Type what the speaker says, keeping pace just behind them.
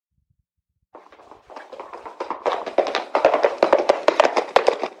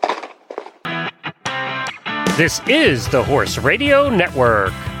This is the Horse Radio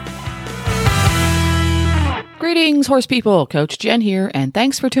Network. Greetings, horse people. Coach Jen here, and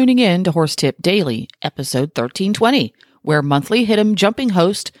thanks for tuning in to Horse Tip Daily, episode 1320, where monthly Hit-'em jumping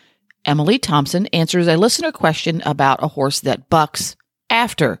host Emily Thompson answers a listener question about a horse that bucks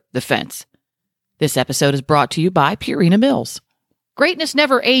after the fence. This episode is brought to you by Purina Mills. Greatness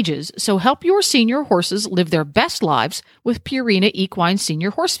never ages, so help your senior horses live their best lives with Purina Equine Senior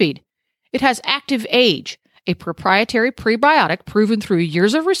Horse Feed. It has Active Age, a proprietary prebiotic proven through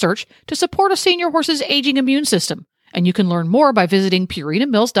years of research to support a senior horse's aging immune system. And you can learn more by visiting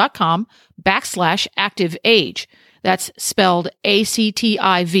purinamills.com/activeage. That's spelled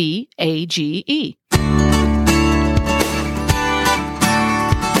ACTIVAGE.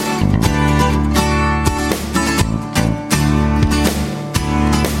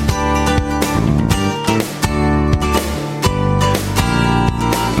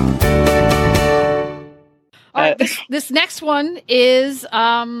 All right, this next one is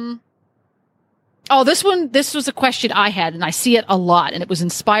this was a question I had, and I see it a lot, and it was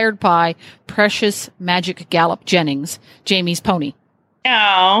inspired by Precious Magic Gallop Jennings, Jamie's pony.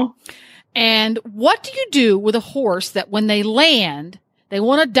 Oh. And what do you do with a horse that when they land, they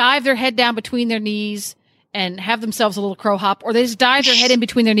want to dive their head down between their knees and have themselves a little crow hop, or they just dive their head in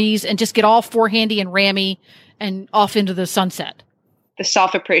between their knees and just get all forehandy and rammy and off into the sunset? The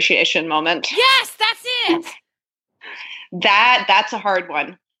self-appreciation moment. Yes, that's it. That's a hard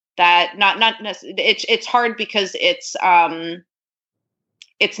one. That it's hard because it's not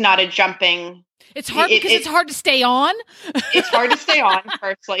a jumping. It's hard because it's hard to stay on. It's hard to stay on,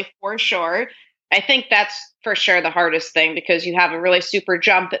 firstly, for sure. I think that's for sure the hardest thing, because you have a really super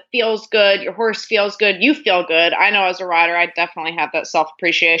jump that feels good. Your horse feels good. You feel good. I know as a rider, I definitely have that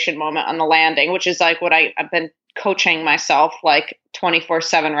self-appreciation moment on the landing, which is like what I've been coaching myself like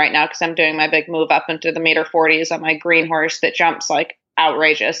 24/7 right now, because I'm doing my big move up into the meter 40s on my green horse that jumps like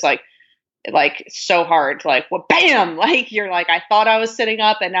outrageous, like so hard, like, well, bam, like you're like, I thought I was sitting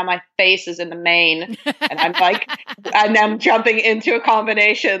up and now my face is in the mane and I'm like, and I'm jumping into a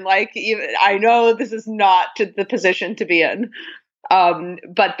combination. Like, I know this is not to the position to be in.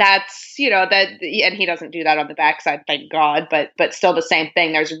 But that's, and he doesn't do that on the backside, thank God, but still the same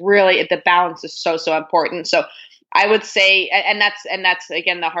thing. There's really, the balance is so important. So I would say, and that's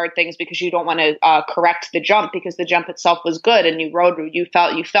again, the hard thing is because you don't want to correct the jump, because the jump itself was good and you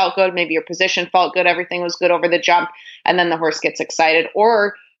felt good. Maybe your position felt good. Everything was good over the jump. And then the horse gets excited,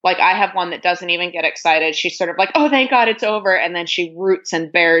 or like I have one that doesn't even get excited. She's sort of like, oh, thank God it's over. And then she roots and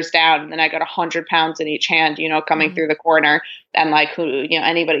bears down. And then I got 100 pounds in each hand, coming through the corner, and like, who,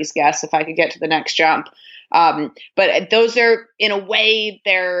 anybody's guess if I could get to the next jump. But those are, in a way,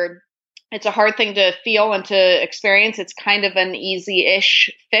 it's a hard thing to feel and to experience. It's kind of an easy-ish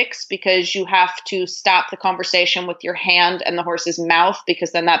fix, because you have to stop the conversation with your hand and the horse's mouth,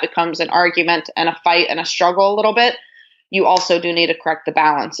 because then that becomes an argument and a fight and a struggle a little bit. You also do need to correct the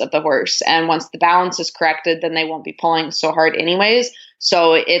balance of the horse. And once the balance is corrected, then they won't be pulling so hard anyways.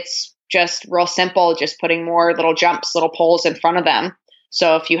 So it's just real simple, just putting more little jumps, little pulls in front of them.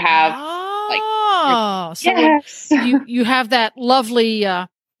 So if you have you have that lovely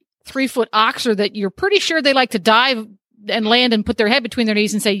 3-foot oxer that you're pretty sure they like to dive and land and put their head between their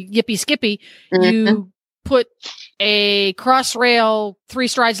knees and say, yippee skippy. Mm-hmm. You put a cross rail 3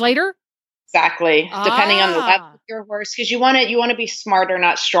 strides later. Exactly. Depending on the level of your horse, because you want to be smarter,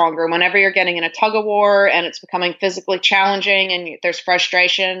 not stronger. Whenever you're getting in a tug of war and it's becoming physically challenging and there's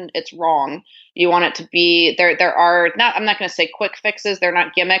frustration, it's wrong. You want it to be there. There are not. I'm not going to say quick fixes. They're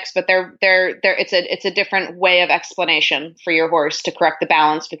not gimmicks, but it's a different way of explanation for your horse to correct the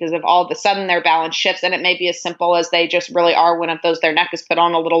balance, because if all of a sudden their balance shifts, and it may be as simple as they just really are one of those. Their neck is put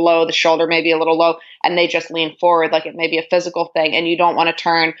on a little low, the shoulder may be a little low, and they just lean forward. Like, it may be a physical thing, and you don't want to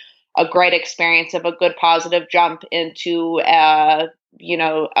turn a great experience of a good positive jump into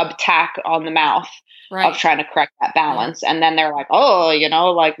attack on the mouth. Right. Of trying to correct that balance. And then they're like, oh,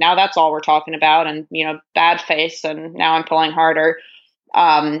 like now that's all we're talking about, and, bad face, and now I'm pulling harder.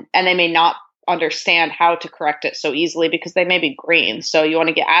 And they may not understand how to correct it so easily, because they may be green. So you want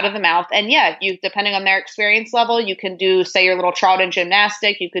to get out of the mouth. And you, depending on their experience level, you can do, say, your little trot and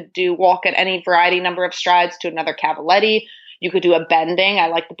gymnastic. You could do walk at any variety number of strides to another cavaletti. You could do a bending. I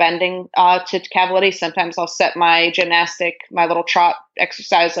like the bending to cavaletti. Sometimes I'll set my little trot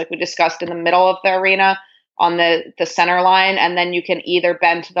exercise, like we discussed, in the middle of the arena on the center line. And then you can either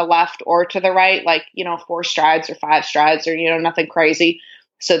bend to the left or to the right, like, 4 strides or 5 strides, or, nothing crazy,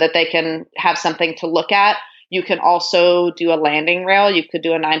 so that they can have something to look at. You can also do a landing rail. You could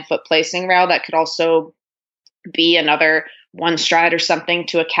do a 9-foot placing rail. That could also be another 1 stride or something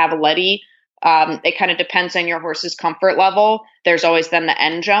to a cavaletti. It kind of depends on your horse's comfort level. There's always then the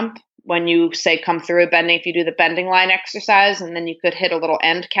end jump. When you say come through a bending, if you do the bending line exercise, and then you could hit a little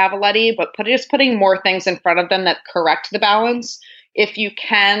end cavaletti, but just putting more things in front of them that correct the balance. If you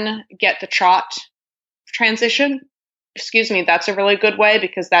can get the trot transition, that's a really good way,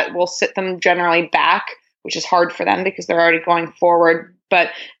 because that will sit them generally back, which is hard for them because they're already going forward. But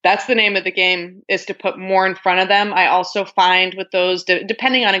that's the name of the game, is to put more in front of them. I also find with those,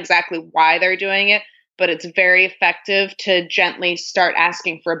 depending on exactly why they're doing it, but it's very effective to gently start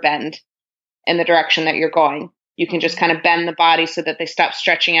asking for a bend in the direction that you're going. You can just kind of bend the body so that they stop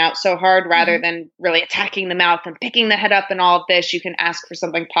stretching out so hard, rather than really attacking the mouth and picking the head up and all of this. You can ask for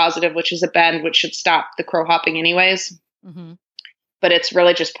something positive, which is a bend, which should stop the crow hopping anyways. But it's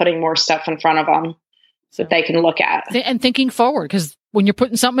really just putting more stuff in front of them so that they can look at. And thinking forward, because when you're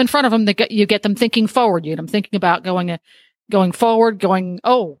putting something in front of them, you get them thinking forward. You get them thinking about going forward,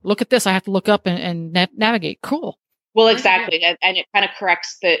 oh, look at this. I have to look up and navigate. Cool. Well, exactly. And it kind of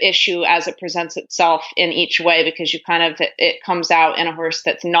corrects the issue as it presents itself in each way, because it comes out in a horse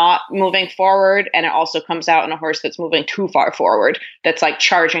that's not moving forward. And it also comes out in a horse that's moving too far forward. That's like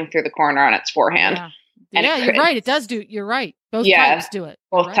charging through the corner on its forehand. Yeah, you're right. It does you're right. Both types do it.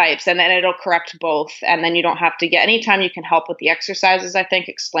 Both types. And then it'll correct both. And then you don't have to anytime you can help with the exercises, I think,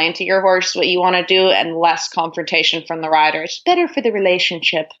 explain to your horse what you want to do, and less confrontation from the rider. It's better for the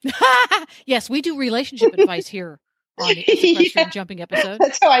relationship. Yes, we do relationship advice here on the Equestrian Jumping episode.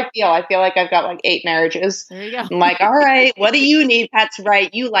 That's how I feel. I feel like I've got like 8 marriages. There you go. I'm like, all right, what do you need? That's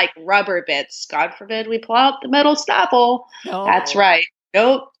right. You like rubber bits. God forbid we pull out the metal stopple. No. That's right.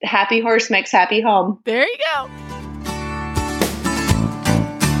 Nope. Happy horse makes happy home. There you go.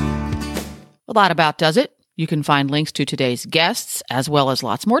 Well, that about does it. You can find links to today's guests, as well as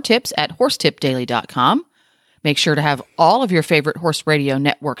lots more tips at horsetipdaily.com. Make sure to have all of your favorite Horse Radio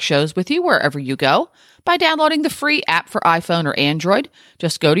Network shows with you wherever you go by downloading the free app for iPhone or Android.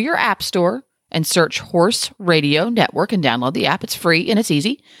 Just go to your app store and search Horse Radio Network and download the app. It's free and it's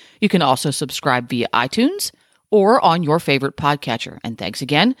easy. You can also subscribe via iTunes or on your favorite podcatcher. And thanks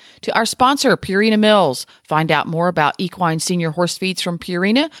again to our sponsor, Purina Mills. Find out more about equine senior horse feeds from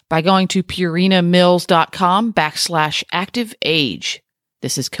Purina by going to purinamills.com/active age.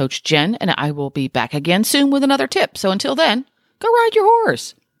 This is Coach Jen, and I will be back again soon with another tip. So until then, go ride your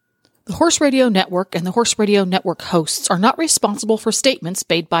horse. The Horse Radio Network and the Horse Radio Network hosts are not responsible for statements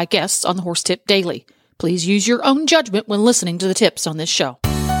made by guests on the Horse Tip Daily. Please use your own judgment when listening to the tips on this show.